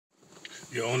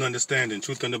Your own understanding,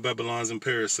 truth under Babylon's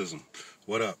empiricism.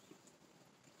 What up?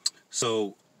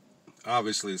 So,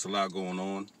 obviously, it's a lot going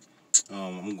on.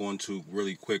 I'm going to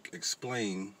really quick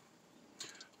explain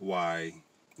why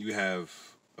you have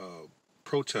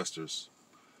protesters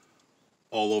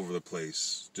all over the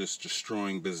place, just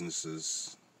destroying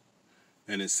businesses.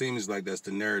 And it seems like that's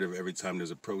the narrative every time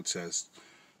there's a protest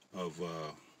of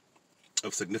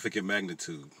significant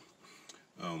magnitude.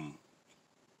 Um,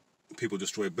 People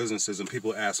destroy businesses, and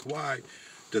people ask, why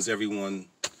does everyone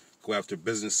go after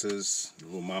businesses,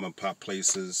 little mom and pop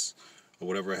places, or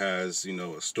whatever has, a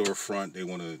storefront? They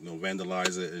want to,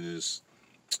 vandalize it and just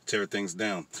tear things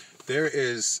down. There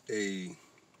is a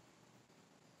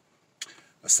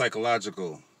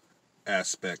psychological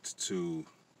aspect to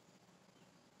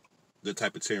the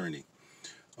type of tyranny.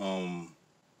 Um,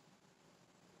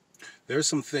 there's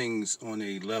some things on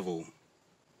a level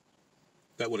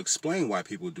that would explain why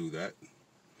people do that,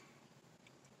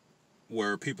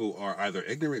 where people are either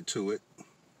ignorant to it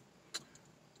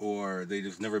or they've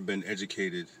just never been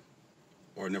educated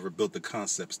or never built the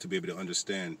concepts to be able to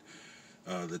understand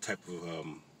the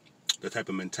type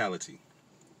of mentality.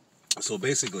 So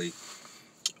basically,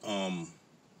 um,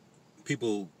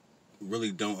 people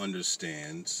really don't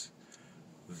understand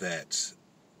that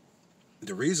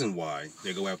the reason why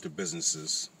they go after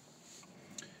businesses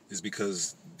is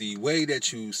because the way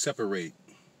that you separate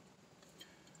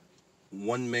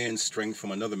one man's strength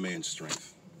from another man's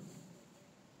strength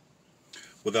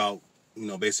without,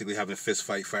 basically having a fist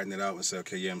fight, fighting it out and say,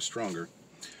 okay, yeah, I'm stronger.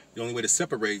 The only way to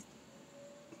separate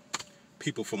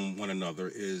people from one another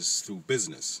is through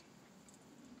business.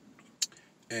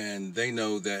 And they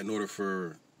know that in order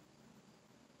for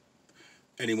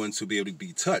anyone to be able to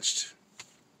be touched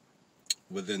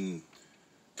within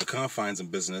the confines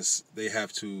of business, they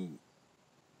have to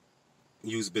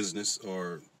use business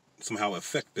or somehow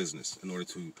affect business in order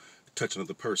to touch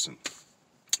another person,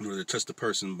 in order to touch the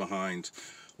person behind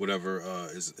whatever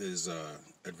is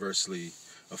adversely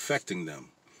affecting them.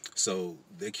 So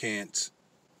they can't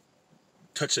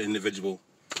touch an individual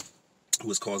who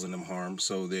is causing them harm,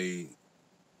 so they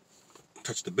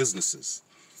touch the businesses.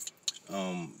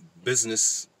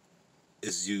 Business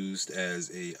is used as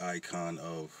a icon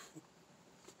of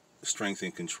strength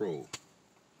and control.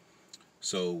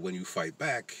 So when you fight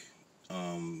back,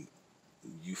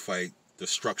 you fight the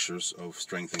structures of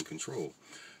strength and control,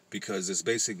 because it's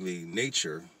basically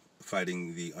nature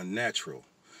fighting the unnatural.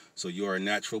 So you are a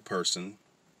natural person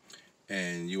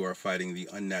and you are fighting the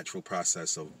unnatural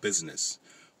process of business,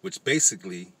 which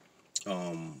basically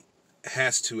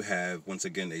has to have, once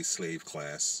again, a slave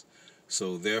class.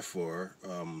 So therefore,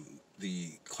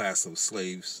 the class of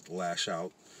slaves lash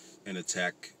out and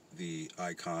attack the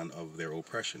icon of their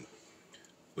oppression,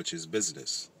 which is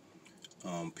business.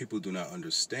 People do not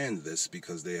understand this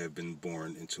because they have been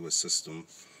born into a system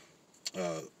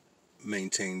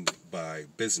maintained by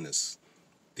business.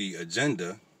 The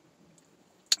agenda,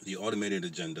 the automated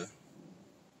agenda,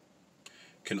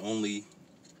 can only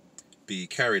be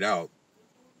carried out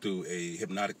through a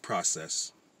hypnotic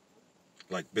process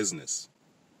like business.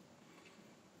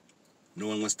 No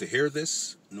one wants to hear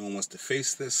this. No one wants to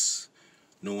face this.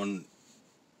 No one.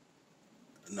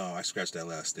 No, I scratched that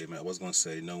last statement. I was going to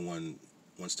say no one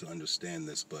wants to understand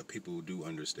this, but people do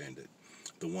understand it.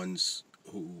 The ones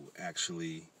who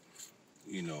actually,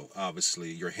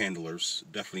 obviously your handlers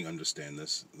definitely understand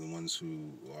this. The ones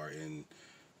who are in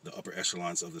the upper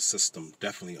echelons of the system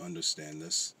definitely understand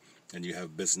this. And you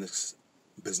have business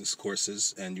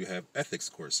courses and you have ethics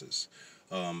courses.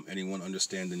 Anyone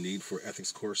understand the need for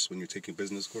ethics course when you're taking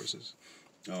business courses?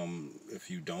 If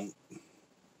you don't,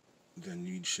 then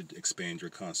you should expand your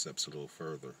concepts a little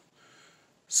further.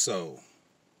 So,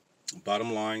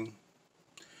 bottom line,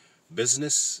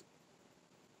 business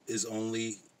is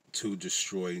only to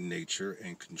destroy nature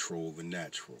and control the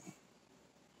natural.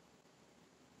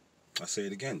 I say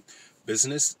it again.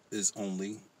 Business is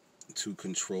only to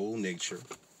control nature,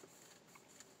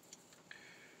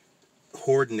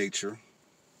 hoard nature,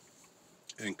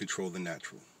 and control the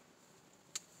natural.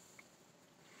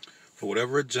 For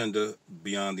whatever agenda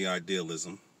beyond the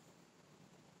idealism,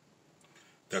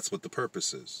 that's what the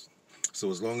purpose is.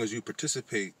 So as long as you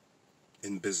participate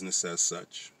in business as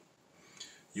such,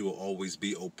 you will always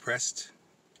be oppressed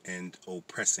and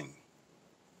oppressing.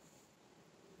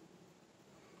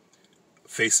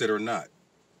 Face it or not,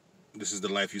 this is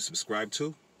the life you subscribe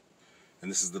to, and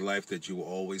this is the life that you will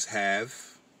always have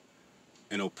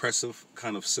an oppressive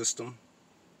kind of system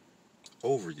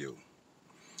over you,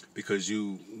 because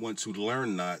you want to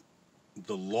learn not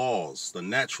the laws, the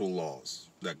natural laws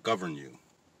that govern you.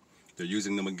 They're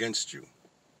using them against you,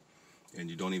 and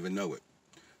you don't even know it.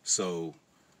 So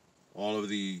all of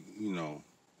the,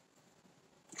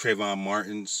 Trayvon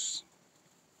Martins,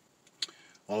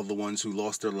 all of the ones who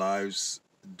lost their lives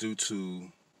due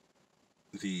to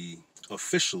the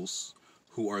officials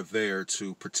who are there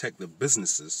to protect the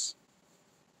businesses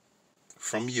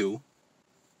from you,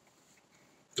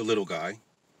 the little guy,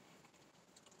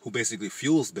 who basically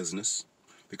fuels business,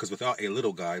 because without a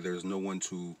little guy, there's no one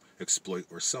to exploit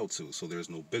or sell to, so there's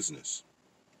no business.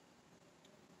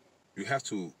 You have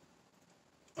to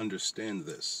understand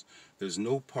this. There's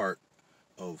no part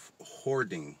of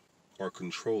hoarding or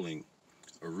controlling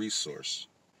a resource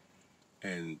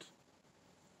and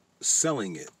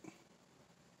selling it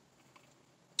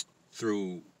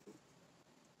through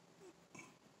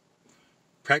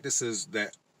practices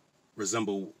that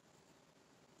resemble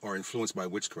or influenced by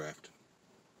witchcraft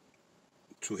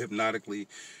to hypnotically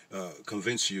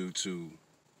convince you to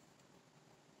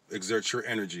exert your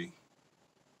energy,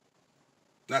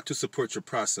 not to support your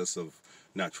process of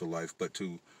natural life, but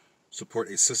to support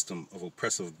a system of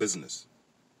oppressive business,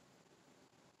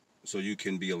 so you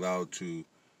can be allowed to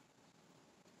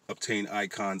obtain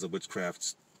icons of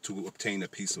witchcraft to obtain a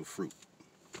piece of fruit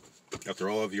after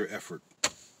all of your effort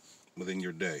within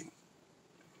your day.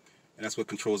 And that's what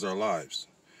controls our lives.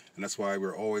 And that's why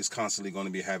we're always constantly going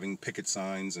to be having picket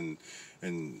signs and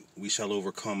we shall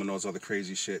overcome and all this other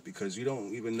crazy shit, because you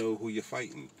don't even know who you're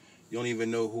fighting. You don't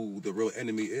even know who the real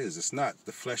enemy is. It's not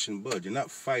the flesh and blood. You're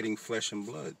not fighting flesh and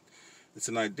blood. It's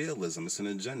an idealism. It's an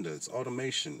agenda. It's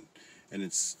automation. And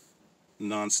it's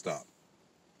nonstop.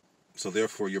 So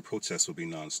therefore, your protests will be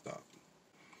nonstop.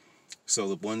 So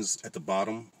the ones at the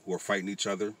bottom who are fighting each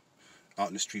other, out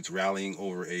in the streets rallying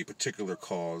over a particular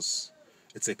cause,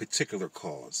 it's a particular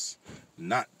cause,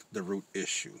 not the root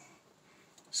issue.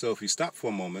 So if you stop for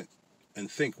a moment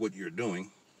and think what you're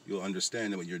doing, you'll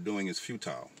understand that what you're doing is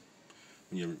futile.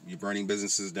 When you're burning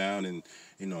businesses down and,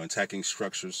 attacking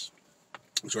structures,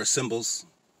 which are symbols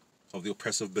of the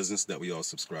oppressive business that we all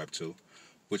subscribe to,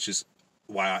 which is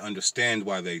why I understand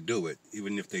why they do it,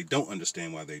 even if they don't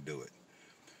understand why they do it.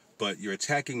 But you're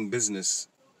attacking business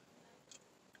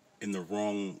in the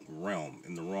wrong realm,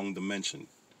 in the wrong dimension.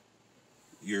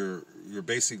 You're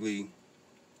basically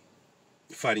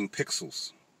fighting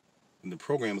pixels, and the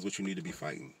program is what you need to be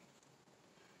fighting.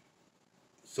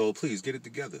 So please get it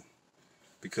together,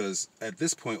 because at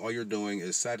this point all you're doing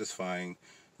is satisfying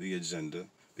the agenda,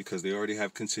 because they already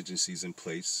have contingencies in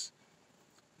place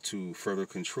to further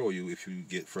control you if you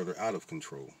get further out of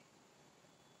control.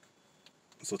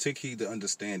 So take heed to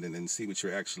understanding and see what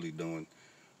you're actually doing.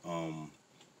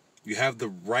 You have the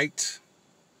right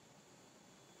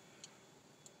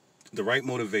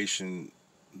motivation,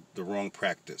 the wrong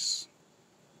practice.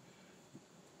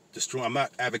 I'm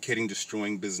not advocating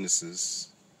destroying businesses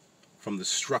from the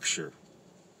structure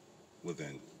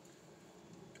within.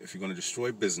 If you're going to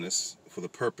destroy business for the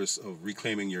purpose of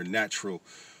reclaiming your natural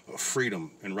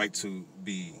freedom and right to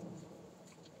be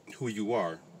who you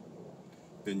are,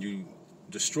 then you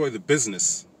destroy the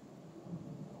business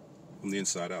from the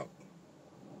inside out.